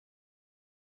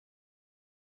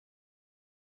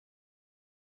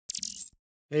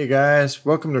Hey guys,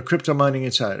 welcome to Crypto Mining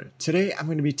Insider. Today I'm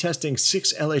going to be testing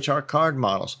 6 LHR card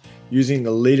models using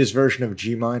the latest version of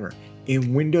GMINER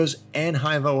in Windows and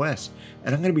HiveOS.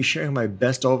 And I'm going to be sharing my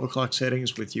best overclock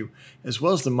settings with you, as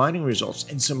well as the mining results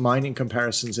and some mining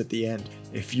comparisons at the end.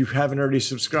 If you haven't already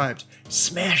subscribed,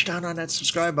 smash down on that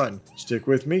subscribe button. Stick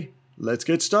with me, let's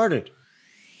get started.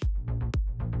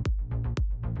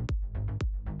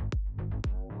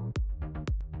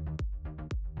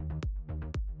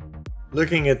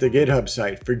 Looking at the GitHub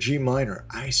site for GMINER,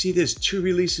 I see there's 2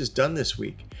 releases done this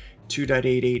week,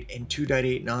 2.88 and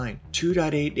 2.89.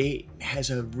 2.88 has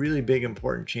a really big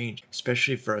important change,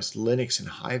 especially for us Linux and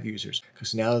Hive users,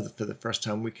 because now for the first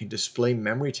time we can display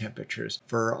memory temperatures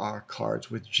for our cards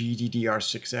with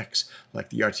GDDR6X,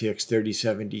 like the RTX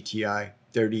 3070 Ti,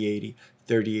 3080,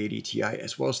 3080 Ti,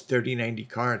 as well as 3090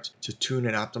 cards to tune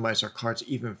and optimize our cards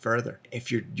even further. If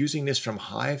you're using this from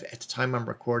Hive, at the time I'm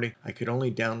recording, I could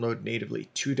only download natively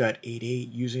 2.88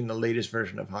 using the latest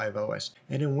version of HiveOS.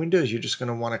 And in Windows, you're just going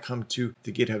to want to come to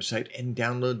the GitHub site and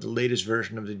download the latest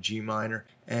version of the GMINER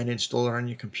and install it on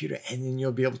your computer, and then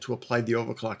you'll be able to apply the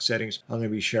overclock settings I'm going to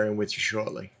be sharing with you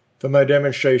shortly. For my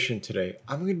demonstration today,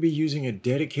 I'm going to be using a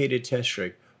dedicated test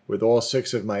rig with all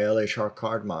 6 of my LHR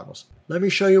card models. Let me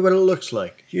show you what it looks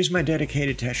like. Here's my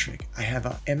dedicated test rig. I have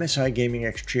a MSI Gaming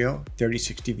X Trio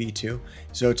 3060 V2,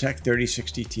 Zotac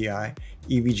 3060 Ti,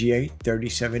 EVGA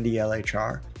 3070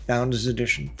 LHR, Founders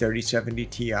Edition 3070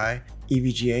 Ti,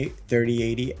 EVGA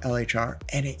 3080 LHR,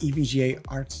 and an EVGA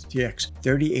RTX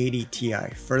 3080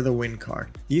 Ti for the Win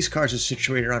card. These cards are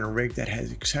situated on a rig that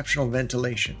has exceptional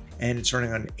ventilation, and it's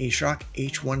running on an ASRock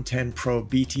H110 Pro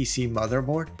BTC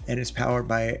motherboard, and it's powered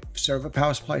by a server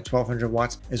power supply 1200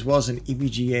 watts, as well as an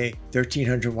EVGA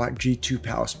 1300 watt G2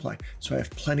 power supply. So I have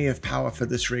plenty of power for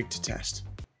this rig to test.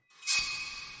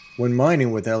 When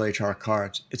mining with LHR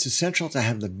cards, it's essential to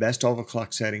have the best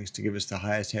overclock settings to give us the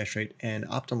highest hash rate and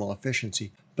optimal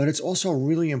efficiency, but it's also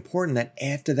really important that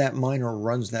after that miner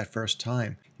runs that first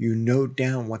time, you note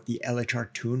down what the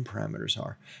LHR tune parameters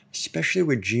are, especially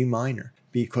with GMINER,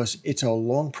 because it's a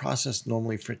long process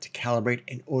normally for it to calibrate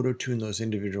and auto-tune those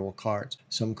individual cards.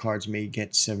 Some cards may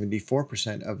get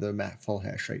 74% of the full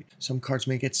hash rate. Some cards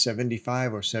may get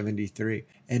 75 or 73.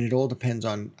 And it all depends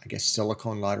on, I guess,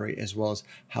 silicon lottery, as well as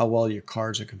how well your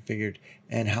cards are configured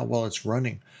and how well it's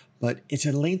running. But it's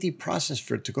a lengthy process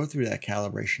for it to go through that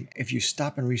calibration. If you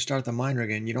stop and restart the miner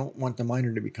again, you don't want the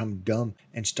miner to become dumb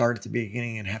and start at the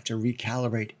beginning and have to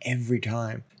recalibrate every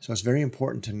time. So it's very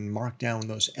important to mark down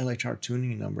those LHR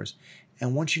tuning numbers.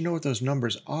 And once you know what those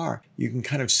numbers are, you can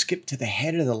kind of skip to the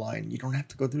head of the line. You don't have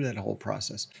to go through that whole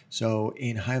process. So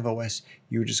in HiveOS,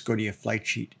 you would just go to your flight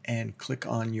sheet and click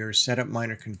on your Setup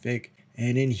Miner Config.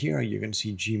 And in here, you're going to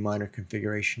see GMINER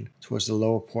configuration. Towards the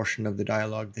lower portion of the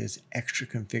dialog, there's extra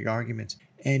config arguments.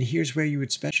 And here's where you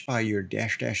would specify your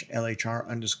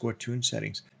 --LHR_tune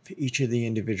settings for each of the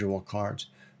individual cards.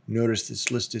 Notice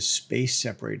this list is space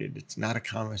separated. It's not a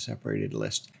comma separated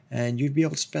list. And you'd be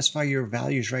able to specify your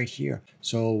values right here.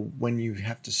 So when you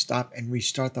have to stop and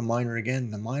restart the miner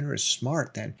again, the miner is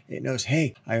smart then. It knows,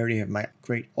 hey, I already have my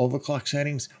great overclock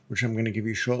settings, which I'm going to give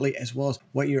you shortly, as well as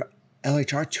what your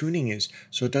LHR tuning is,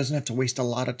 so it doesn't have to waste a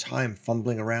lot of time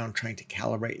fumbling around trying to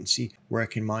calibrate and see where it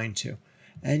can mine to.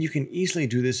 And you can easily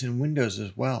do this in Windows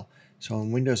as well. So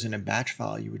in Windows, in a batch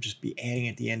file, you would just be adding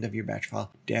at the end of your batch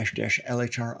file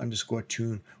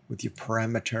 --LHR_tune with your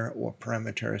parameter or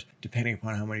parameters, depending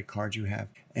upon how many cards you have.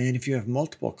 And if you have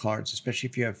multiple cards, especially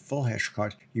if you have full hash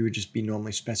cards, you would just be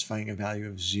normally specifying a value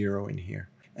of 0 in here.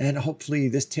 And hopefully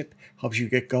this tip helps you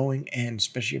get going, and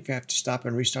especially if you have to stop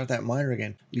and restart that miner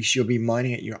again, at least you'll be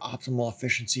mining at your optimal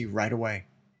efficiency right away.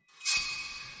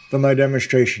 For my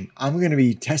demonstration, I'm going to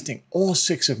be testing all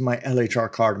 6 of my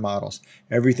LHR card models,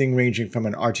 everything ranging from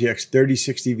an RTX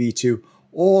 3060 V2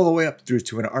 all the way up through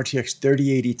to an RTX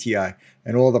 3080 Ti,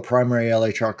 and all the primary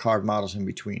LHR card models in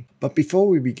between. But before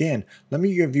we begin, let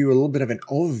me give you a little bit of an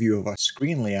overview of our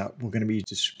screen layout we're going to be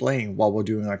displaying while we're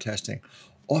doing our testing.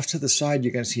 Off to the side,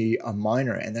 you're going to see a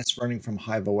miner, and that's running from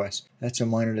HiveOS. That's a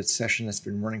miner session that's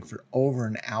been running for over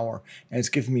an hour, and it's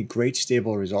given me great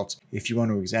stable results if you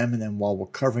want to examine them while we're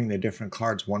covering the different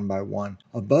cards one by one.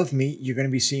 Above me, you're going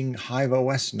to be seeing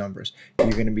HiveOS numbers. You're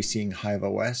going to be seeing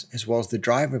HiveOS, as well as the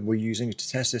driver we're using to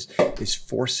test this is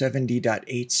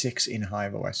 470.86 in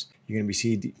HiveOS. You're going to be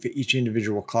seeing for each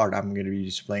individual card, I'm going to be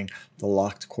displaying the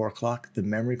locked core clock, the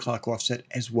memory clock offset,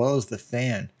 as well as the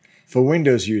fan. For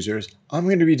Windows users, I'm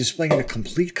going to be displaying the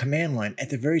complete command line at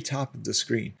the very top of the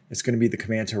screen. It's going to be the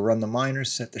command to run the miner,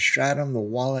 set the stratum, the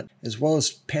wallet, as well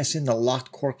as pass in the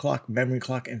locked core clock, memory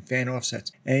clock, and fan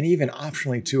offsets. And even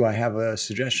optionally too, I have a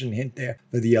suggestion hint there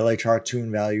for the LHR tune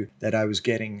value that I was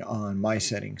getting on my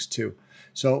settings too.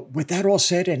 So with that all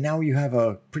said, and now you have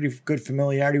a pretty good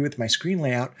familiarity with my screen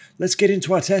layout, let's get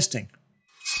into our testing.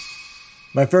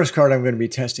 My first card I'm going to be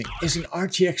testing is an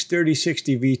RTX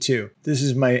 3060 V2. This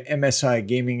is my MSI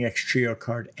Gaming X Trio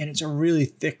card, and it's a really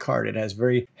thick card. It has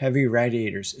very heavy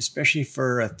radiators, especially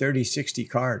for a 3060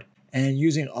 card. And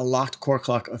using a locked core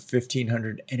clock of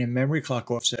 1500 and a memory clock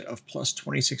offset of plus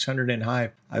 2600 in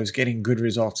Hive, I was getting good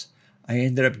results. I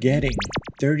ended up getting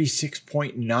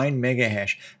 36.9 mega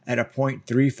hash at a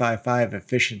 0.355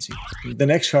 efficiency. The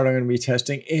next card I'm going to be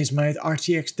testing is my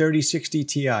RTX 3060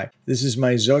 Ti. This is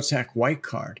my Zotac white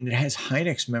card, and it has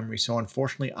Hynix memory, so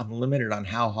unfortunately I'm limited on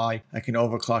how high I can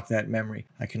overclock that memory.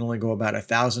 I can only go about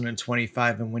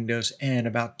 1025 in Windows and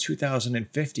about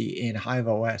 2050 in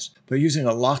HiveOS. But using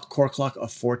a locked core clock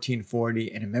of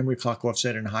 1440 and a memory clock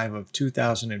offset in Hive of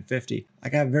 2050, I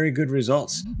got very good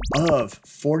results of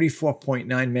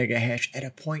 44.9 mega hash at a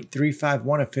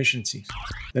 0.351 efficiency.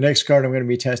 The next card I'm going to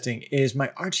be testing is my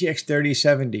RTX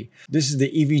 3070. This is the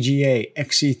EVGA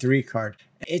XC3 card.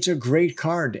 It's a great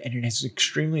card and it is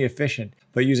extremely efficient,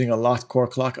 but using a locked core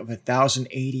clock of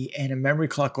 1080 and a memory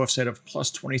clock offset of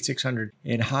plus 2600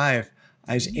 in Hive,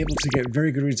 I was able to get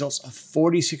very good results of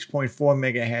 46.4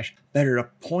 mega hash. Better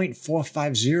at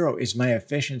 0.450 is my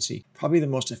efficiency. Probably the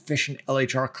most efficient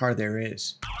LHR card there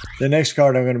is. The next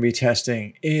card I'm going to be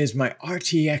testing is my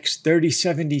RTX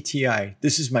 3070 Ti.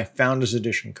 This is my Founders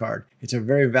Edition card. It's a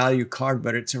very value card,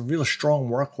 but it's a real strong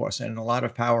workhorse and a lot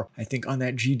of power, I think, on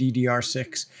that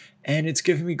GDDR6. And it's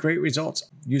giving me great results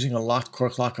using a locked core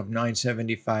clock of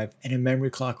 975 and a memory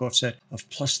clock offset of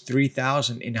plus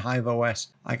 3000 in HiveOS.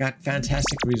 I got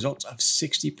fantastic results of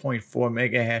 60.4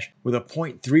 mega hash with a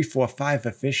 0.345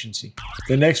 efficiency.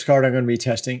 The next card I'm going to be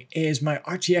testing is my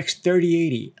RTX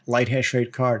 3080 light hash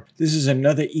rate card. This is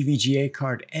another EVGA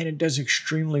card and it does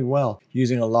extremely well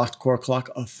using a locked core clock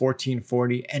of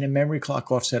 1440 and a memory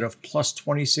clock offset of plus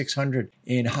 2600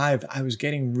 in Hive. I was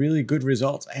getting really good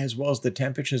results, as well as the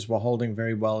temperatures were holding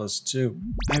very well as too.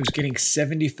 I was getting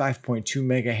 75.2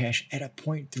 mega hash at a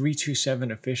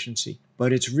 0.327 efficiency.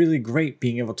 But it's really great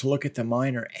being able to look at the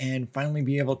miner and finally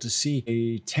be able to see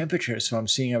a temperature. So I'm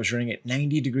seeing I was running at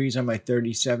 90 degrees on my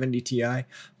 3070 Ti,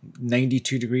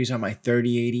 92 degrees on my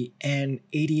 3080, and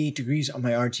 88 degrees on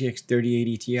my RTX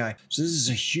 3080 Ti. So this is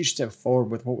a huge step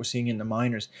forward with what we're seeing in the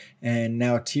miners. And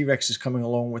now T-Rex is coming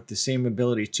along with the same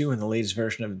ability too in the latest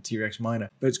version of the T-Rex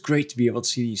miner. But it's great to be able to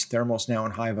see these thermals now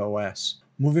in HiveOS.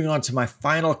 Moving on to my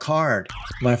final card.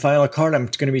 My final card I'm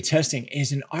going to be testing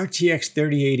is an RTX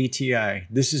 3080 Ti.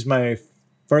 This is my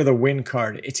further win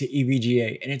card. It's an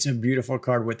EVGA and it's a beautiful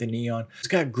card with the neon. It's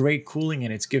got great cooling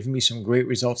and it's given me some great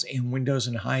results in Windows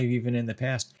and Hive even in the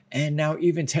past. And now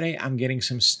even today I'm getting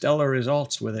some stellar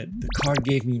results with it. The card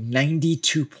gave me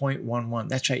 92.11.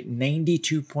 That's right,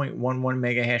 92.11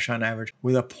 mega hash on average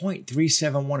with a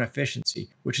 0.371 efficiency,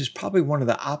 which is probably one of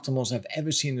the optimals I've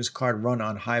ever seen this card run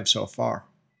on Hive so far.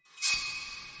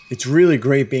 It's really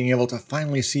great being able to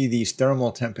finally see these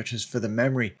thermal temperatures for the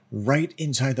memory right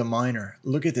inside the miner.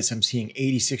 Look at this, I'm seeing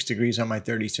 86 degrees on my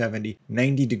 3070,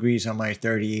 90 degrees on my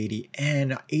 3080,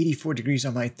 and 84 degrees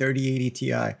on my 3080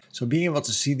 Ti. So being able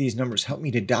to see these numbers helped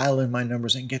me to dial in my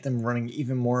numbers and get them running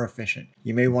even more efficient.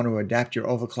 You may want to adapt your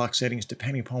overclock settings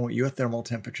depending upon what your thermal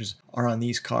temperatures are on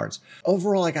these cards.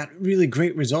 Overall, I got really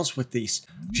great results with these.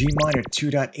 GMINER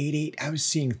 2.88, I was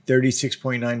seeing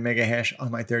 36.9 mega hash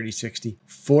on my 3060,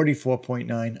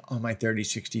 44.9 on my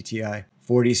 3060 Ti,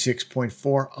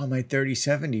 46.4 on my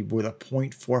 3070 with a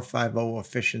 0.450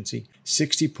 efficiency,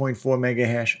 60.4 mega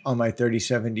hash on my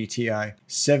 3070 Ti,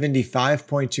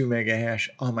 75.2 mega hash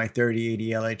on my 3080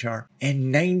 LHR,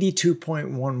 and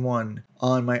 92.11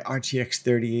 on my RTX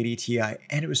 3080 Ti,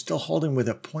 and it was still holding with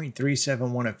a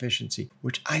 0.371 efficiency,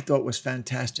 which I thought was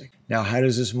fantastic. Now, how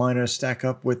does this miner stack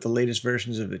up with the latest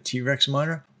versions of the T-Rex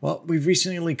miner? Well, we've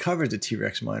recently covered the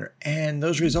T-Rex miner, and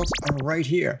those results are right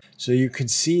here. So you can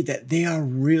see that they are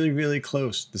really, really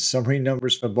close. The summary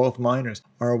numbers for both miners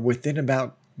are within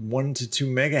about 1 to 2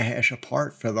 mega hash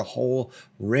apart for the whole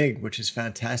rig, which is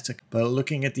fantastic. But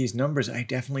looking at these numbers, I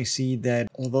definitely see that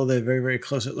although they're very, very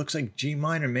close, it looks like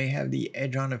GMINER may have the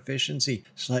edge on efficiency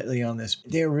slightly on this.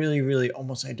 They're really, really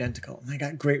almost identical. And I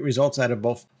got great results out of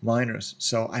both miners.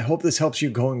 So I hope this helps you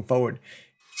going forward.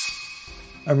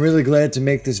 I'm really glad to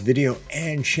make this video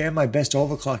and share my best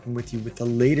overclocking with you with the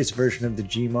latest version of the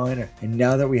GMINER. And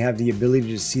now that we have the ability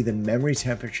to see the memory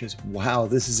temperatures, wow,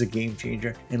 this is a game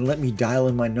changer. And let me dial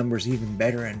in my numbers even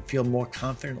better and feel more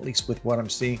confident at least with what I'm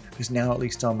seeing. Because now at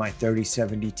least on my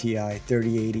 3070 Ti,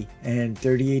 3080 and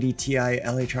 3080 Ti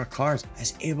LHR cards, I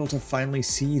was able to finally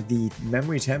see the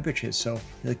memory temperatures. So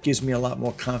it gives me a lot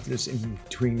more confidence in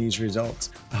between these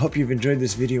results. I hope you've enjoyed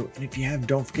this video. And if you have,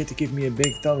 don't forget to give me a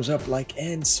big thumbs up, like,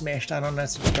 and smash that on that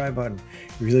subscribe button.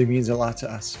 It really means a lot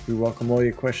to us. We welcome all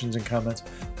your questions and comments.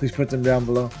 Please put them down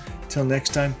below. Till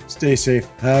next time, stay safe.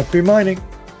 Happy mining!